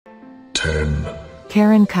10.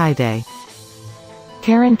 Karen Kaide.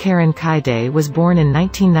 Karen Kaide was born in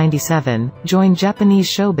 1997, joined Japanese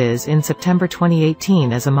showbiz in September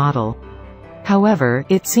 2018 as a model. However,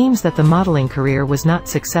 it seems that the modeling career was not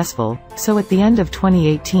successful, so at the end of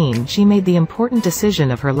 2018 she made the important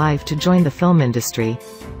decision of her life to join the film industry.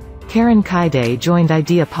 Karen Kaide joined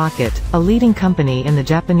Idea Pocket, a leading company in the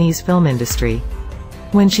Japanese film industry.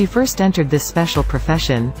 When she first entered this special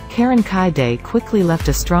profession, Karen Kaide quickly left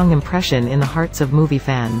a strong impression in the hearts of movie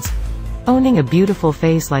fans. Owning a beautiful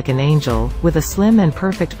face like an angel, with a slim and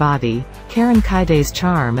perfect body, Karen Kaide's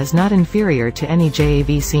charm is not inferior to any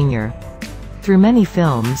JAV senior. Through many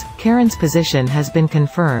films, Karen's position has been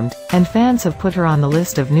confirmed, and fans have put her on the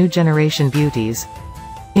list of new generation beauties.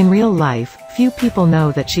 In real life, few people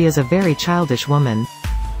know that she is a very childish woman.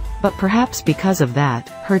 But perhaps because of that,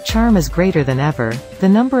 her charm is greater than ever. The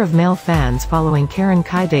number of male fans following Karen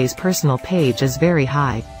Kaide's personal page is very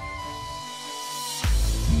high.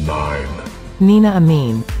 9. Nina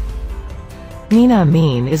Amin. Nina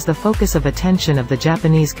Amin is the focus of attention of the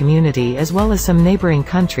Japanese community as well as some neighboring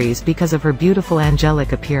countries because of her beautiful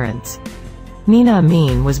angelic appearance. Nina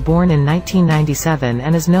Amin was born in 1997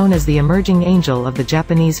 and is known as the emerging angel of the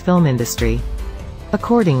Japanese film industry.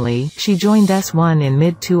 Accordingly, she joined S1 in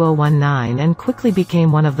mid-2019 and quickly became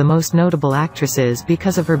one of the most notable actresses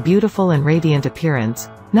because of her beautiful and radiant appearance,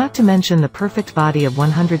 not to mention the perfect body of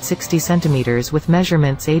 160 centimeters with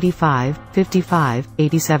measurements 85, 55,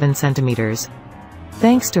 87 centimeters.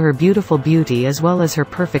 Thanks to her beautiful beauty as well as her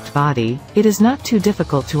perfect body, it is not too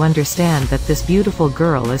difficult to understand that this beautiful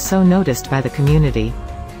girl is so noticed by the community.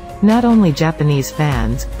 Not only Japanese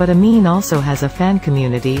fans, but Amin also has a fan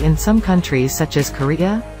community in some countries such as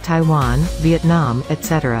Korea, Taiwan, Vietnam,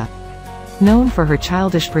 etc. Known for her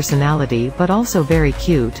childish personality but also very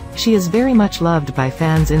cute, she is very much loved by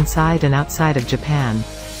fans inside and outside of Japan.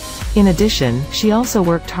 In addition, she also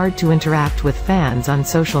worked hard to interact with fans on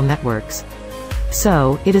social networks.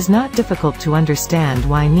 So, it is not difficult to understand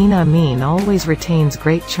why Nina Amin always retains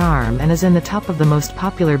great charm and is in the top of the most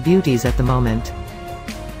popular beauties at the moment.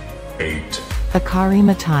 8. Akari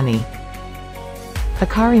Mitani.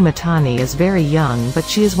 Akari Mitani is very young but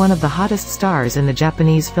she is one of the hottest stars in the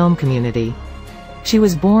Japanese film community. She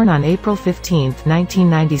was born on April 15,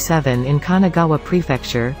 1997 in Kanagawa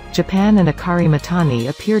Prefecture, Japan, and Akari Mitani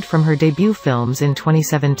appeared from her debut films in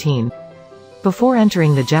 2017. Before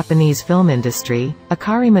entering the Japanese film industry,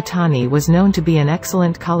 Akari Mitani was known to be an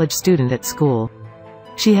excellent college student at school.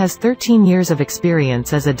 She has 13 years of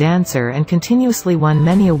experience as a dancer and continuously won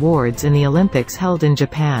many awards in the Olympics held in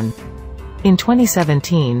Japan. In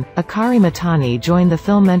 2017, Akari Mitani joined the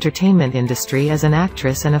film entertainment industry as an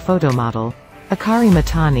actress and a photo model. Akari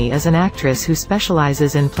Mitani is an actress who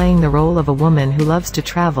specializes in playing the role of a woman who loves to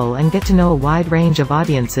travel and get to know a wide range of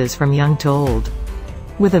audiences from young to old.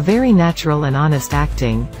 With a very natural and honest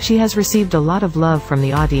acting, she has received a lot of love from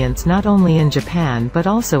the audience not only in Japan but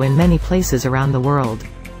also in many places around the world.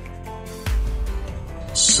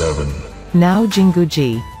 7. Nao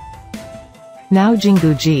Jinguji. Nao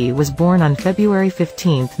Jinguji was born on February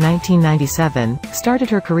 15, 1997, started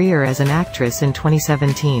her career as an actress in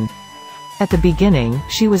 2017. At the beginning,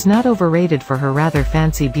 she was not overrated for her rather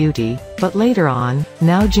fancy beauty, but later on,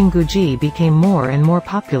 Nao Jinguji became more and more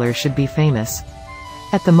popular, should be famous.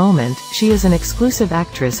 At the moment, she is an exclusive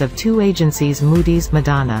actress of two agencies, Moodyz,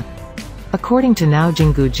 Madonna. According to Nao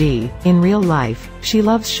Jinguji, in real life, she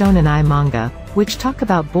loves shonenai manga, which talk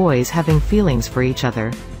about boys having feelings for each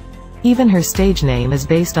other. Even her stage name is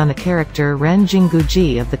based on the character Ren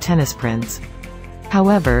Jinguji of the Tennis Prince.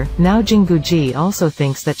 However, Nao Jinguji also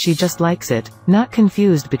thinks that she just likes it, not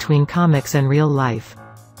confused between comics and real life.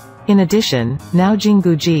 In addition, Nao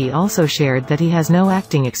Jinguji also shared that he has no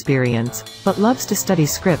acting experience, but loves to study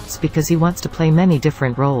scripts because he wants to play many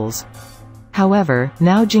different roles. However,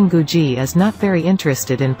 Nao Jinguji is not very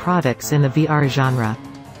interested in products in the VR genre.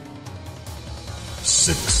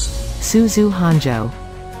 6. Suzu Hanjo.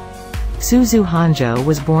 Suzu Hanjo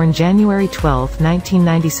was born January 12,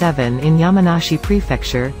 1997 in Yamanashi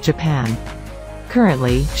Prefecture, Japan.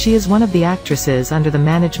 Currently, she is one of the actresses under the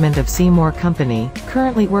management of Seymour Company,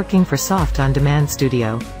 currently working for Soft On Demand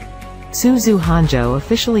Studio. Suzu Hanjo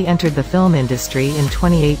officially entered the film industry in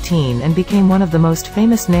 2018 and became one of the most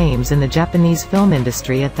famous names in the Japanese film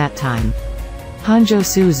industry at that time. Hanjo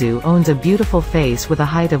Suzu owns a beautiful face with a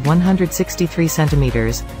height of 163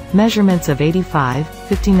 centimeters, measurements of 85,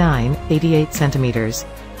 59, 88 centimeters.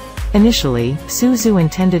 Initially, Suzu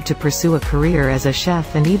intended to pursue a career as a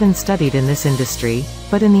chef and even studied in this industry,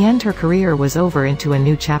 but in the end her career was over into a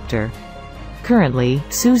new chapter. Currently,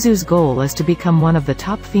 Suzu's goal is to become one of the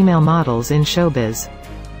top female models in showbiz.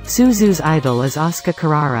 Suzu's idol is Asuka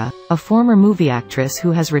Carrara, a former movie actress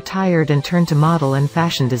who has retired and turned to model and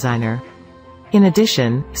fashion designer. In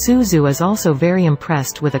addition, Suzu is also very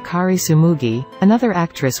impressed with Akari Sumugi, another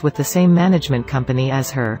actress with the same management company as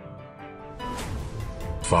her.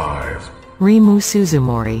 5. Rimu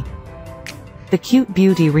Suzumori. The cute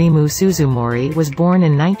beauty Rimu Suzumori was born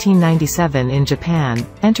in 1997 in Japan,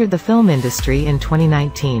 entered the film industry in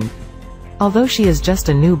 2019. Although she is just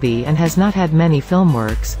a newbie and has not had many film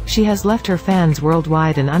works, she has left her fans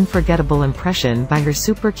worldwide an unforgettable impression by her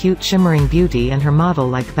super cute shimmering beauty and her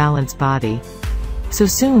model-like balanced body. So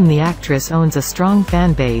soon the actress owns a strong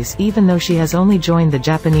fan base even though she has only joined the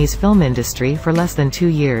Japanese film industry for less than 2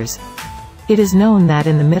 years. It is known that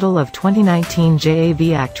in the middle of 2019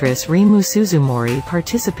 JAV actress Rimu Suzumori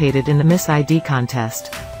participated in the Miss ID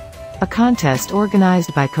contest. A contest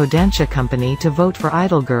organized by Kodansha Company to vote for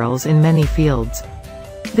idol girls in many fields.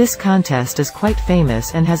 This contest is quite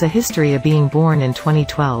famous and has a history of being born in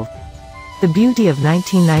 2012. The beauty of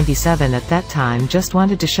 1997 at that time just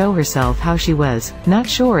wanted to show herself how she was, not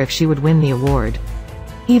sure if she would win the award.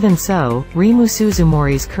 Even so, Rimu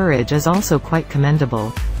Suzumori's courage is also quite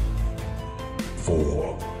commendable.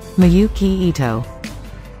 4. Miyuki Ito.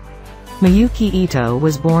 Miyuki Ito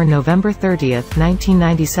was born November 30,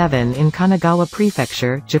 1997 in Kanagawa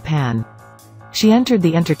Prefecture, Japan. She entered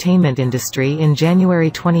the entertainment industry in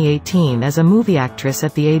January 2018 as a movie actress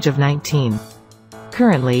at the age of 19.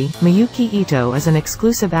 Currently, Miyuki Ito is an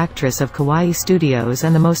exclusive actress of Kawaii Studios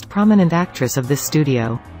and the most prominent actress of this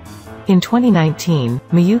studio. In 2019,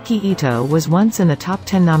 Miyuki Ito was once in the top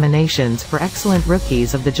 10 nominations for Excellent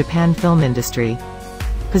Rookies of the Japan film industry.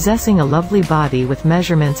 Possessing a lovely body with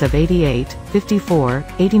measurements of 88, 54,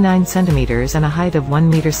 89 centimeters and a height of 1.60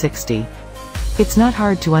 meters. It's not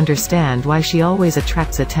hard to understand why she always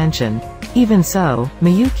attracts attention. Even so,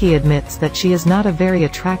 Miyuki admits that she is not a very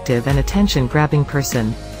attractive and attention-grabbing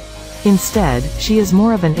person. Instead, she is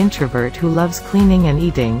more of an introvert who loves cleaning and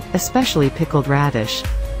eating, especially pickled radish.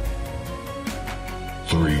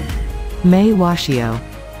 3. Mei Washio.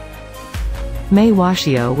 Mei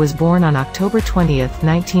Washio was born on October 20,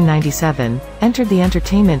 1997, entered the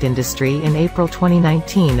entertainment industry in April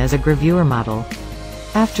 2019 as a gravure model.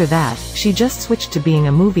 After that, she just switched to being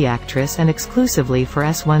a movie actress and exclusively for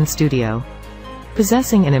S1 Studio.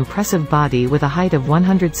 Possessing an impressive body with a height of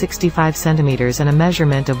 165 centimeters and a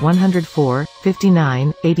measurement of 104,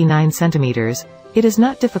 59, 89 centimeters, it is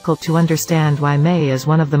not difficult to understand why Mei is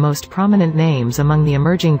one of the most prominent names among the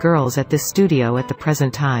emerging girls at this studio at the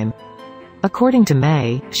present time. According to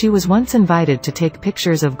Mei, she was once invited to take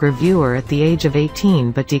pictures of gravure at the age of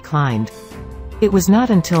 18 but declined. It was not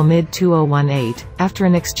until mid-2018, after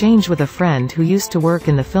an exchange with a friend who used to work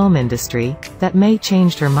in the film industry, that Mei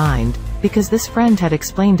changed her mind, because this friend had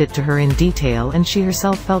explained it to her in detail and she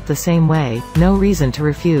herself felt the same way, no reason to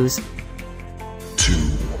refuse. 2.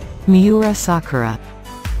 Miura Sakura.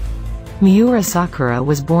 Miura Sakura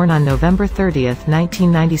was born on November 30,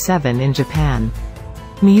 1997 in Japan.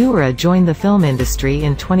 Miura joined the film industry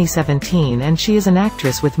in 2017 and she is an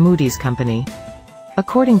actress with Moodyz Company.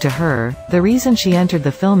 According to her, the reason she entered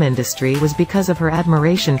the film industry was because of her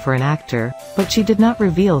admiration for an actor, but she did not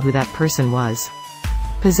reveal who that person was.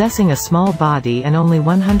 Possessing a small body and only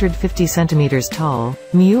 150 centimeters tall,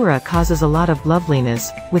 Miura causes a lot of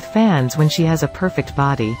loveliness with fans when she has a perfect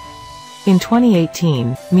body. In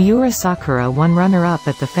 2018, Miura Sakura won runner-up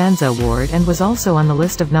at the Fanza Award and was also on the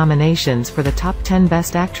list of nominations for the top 10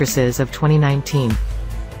 best actresses of 2019.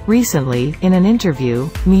 Recently, in an interview,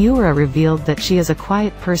 Miura revealed that she is a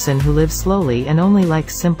quiet person who lives slowly and only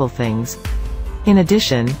likes simple things. In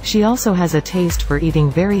addition, she also has a taste for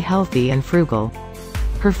eating very healthy and frugal.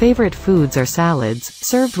 Her favorite foods are salads,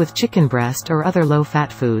 served with chicken breast or other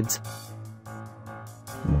low-fat foods.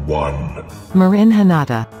 1. Marin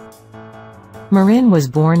Hinata. Marin was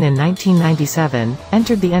born in 1997,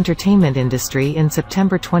 entered the entertainment industry in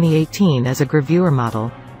September 2018 as a gravure model.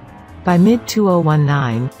 By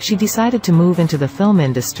mid-2019, she decided to move into the film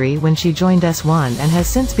industry when she joined S1 and has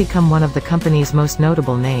since become one of the company's most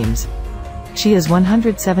notable names. She is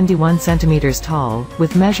 171 centimeters tall,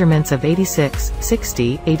 with measurements of 86,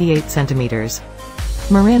 60, 88 centimeters.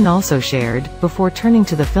 Marin also shared, before turning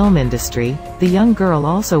to the film industry, the young girl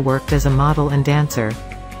also worked as a model and dancer.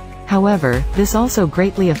 However, this also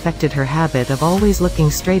greatly affected her habit of always looking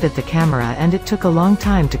straight at the camera and it took a long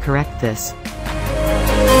time to correct this.